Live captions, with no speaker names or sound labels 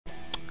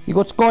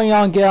What's going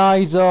on,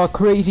 guys?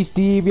 Crazy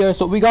Steve here.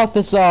 So we got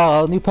this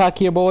new pack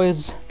here,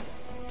 boys.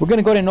 We're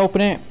gonna go ahead and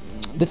open it.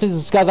 This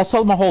is, guys, I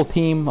sold my whole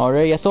team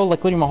already. I sold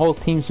like literally my whole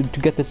team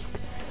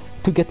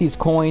to get these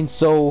coins.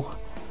 So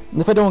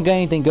if I don't get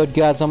anything good,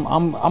 guys, I'm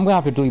gonna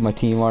have to delete my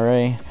team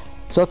already.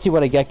 So let's see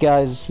what I get,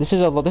 guys. This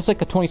is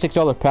like a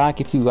 $26 pack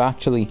if you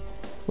actually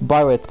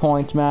buy with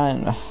points,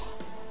 man.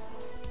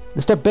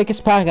 This is the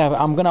biggest pack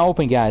I'm gonna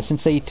open, guys,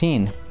 since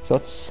 18. So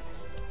let's.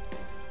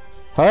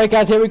 All right,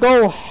 guys, here we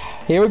go.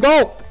 Here we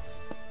go.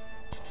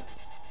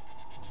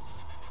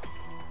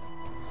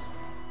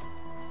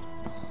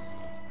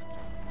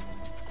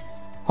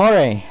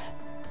 Alright,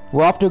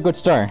 we're off to a good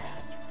start.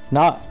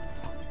 Not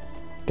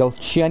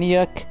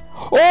Galchenyuk.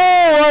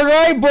 Oh,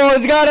 alright,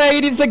 boys, got an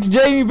 86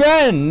 Jamie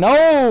Benn.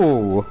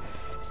 No.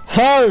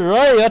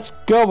 Alright, let's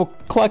go. We'll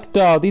collect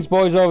these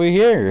boys over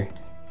here.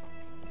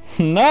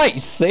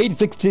 Nice,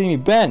 86 Jamie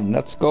Benn.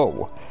 Let's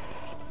go.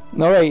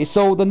 Alright,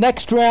 so the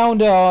next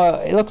round,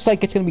 it looks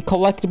like it's gonna be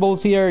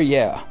collectibles here.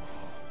 Yeah.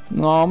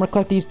 No, I'm gonna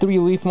collect these 3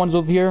 leaf ones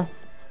over here,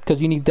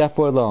 because you need that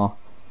for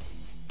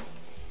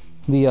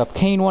the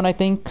Kane one, I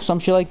think, some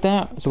shit like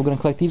that. So we're gonna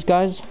collect these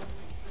guys.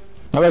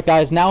 Alright,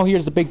 guys, now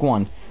here's the big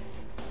one.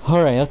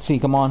 Alright, let's see,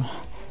 come on.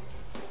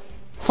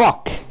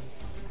 Fuck.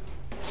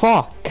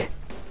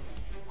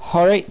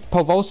 Alright,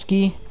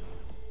 Pavlovsky.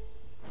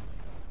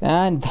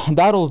 And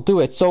that'll do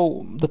it.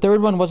 So the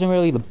third one wasn't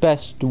really the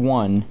best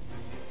one.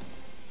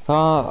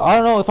 I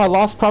don't know if I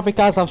lost profit,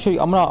 guys. I'll show you.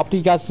 I'm gonna update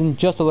you guys in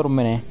just a little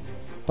minute,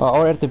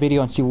 or edit the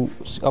video and see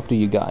what's up to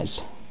you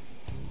guys.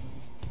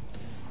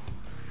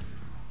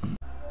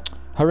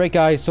 Alright,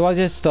 guys. So I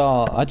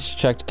just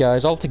checked,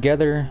 guys.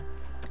 Altogether,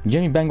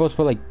 Jamie Benn goes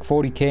for like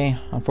 40k.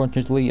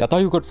 Unfortunately, I thought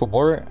he would go for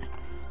more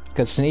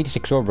because it's an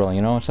 86 overall,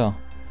 you know. So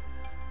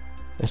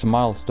it's a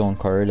milestone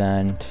card,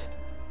 and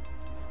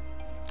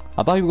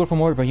I thought he would go for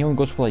more, but he only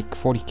goes for like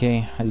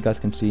 40k. As you guys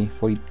can see,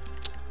 40.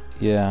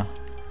 Yeah.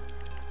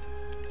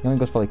 He only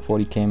goes for like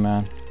 40k,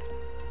 man.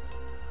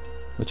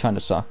 Which kinda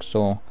sucks.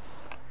 So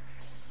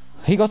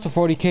he goes for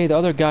 40k. The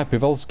other guy,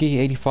 Pavelski,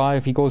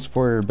 85. He goes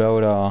for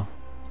about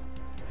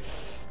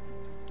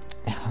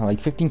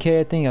like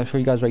 15k, I think. I'll show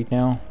you guys right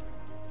now.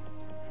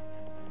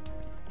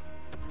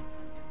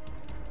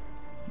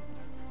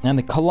 And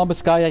the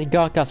Columbus guy I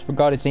got, guys,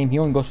 forgot his name. He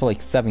only goes for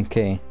like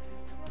 7k.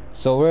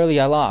 So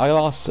really, I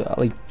lost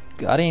like,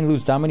 I didn't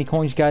lose that many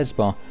coins, guys.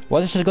 But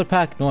was this a good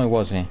pack? No, it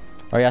wasn't.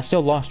 Alright, I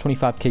still lost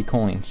 25k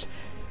coins.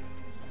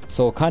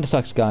 So it kind of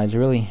sucks, guys. It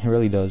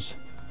really does.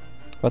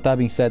 But that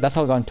being said, that's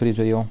all I got in today's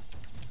video.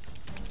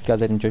 If you guys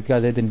did enjoy, if you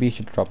guys didn't, be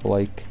sure to drop a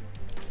like.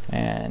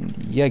 And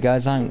yeah,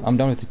 guys, I'm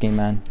done with this game,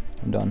 man.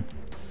 I'm done.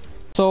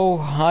 So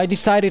I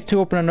decided to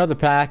open another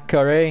pack.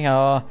 Alright,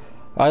 I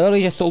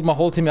literally just sold my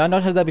whole team. I know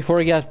I said that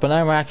before, guys, but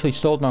now I actually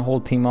sold my whole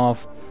team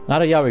off.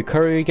 Not a Yari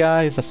Curry,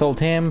 guys. I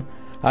sold him.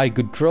 I had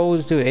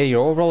Goodrows, dude, 80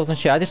 overalls and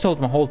shit. I just sold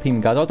my whole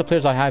team, guys. All the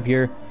players I have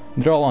here,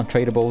 they're all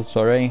untradables.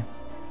 Alright.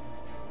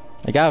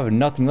 Like, I have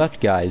nothing left,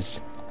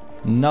 guys.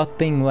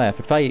 Nothing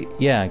left.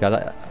 Yeah,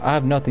 guys, I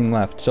have nothing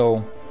left.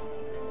 So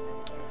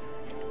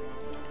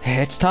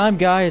it's time,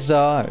 guys.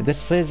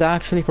 This is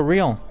actually for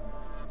real.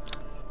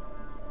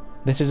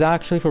 This is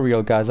actually for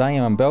real, guys. I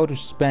am about to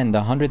spend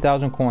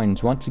 100,000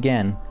 coins once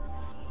again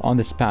on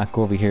this pack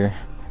over here.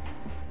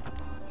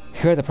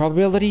 Here are the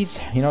probabilities.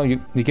 You know,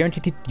 you're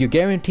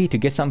guaranteed to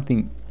get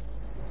something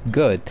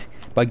good.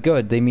 By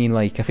good, they mean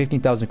like a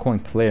 15,000 coin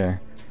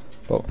player.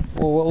 But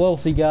we'll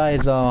see,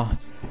 guys. I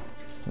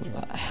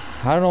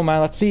don't know,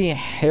 man. Let's see.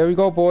 Here we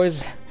go,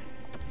 boys.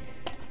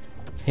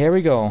 Here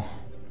we go.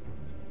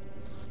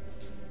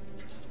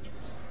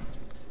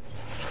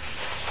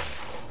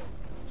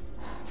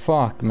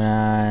 Fuck,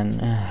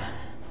 man.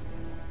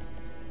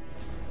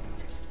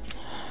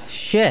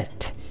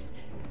 Shit.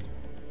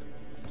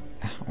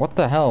 What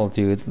the hell,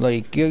 dude?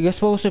 Like, you're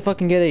supposed to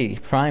fucking get a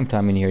prime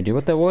time in here,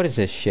 dude. What is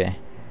this shit?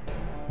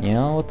 You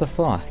know, what the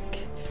fuck?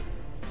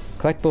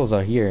 Collectibles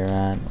are here,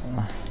 man.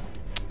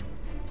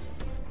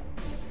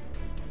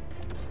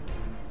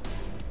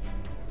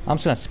 I'm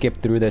just gonna skip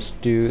through this,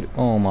 dude.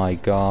 Oh my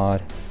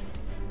god.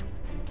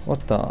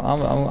 What the?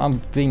 I'm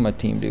deleting my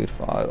team, dude.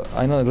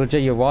 I know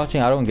legit you're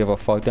watching. I don't give a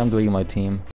fuck. I'm deleting my team.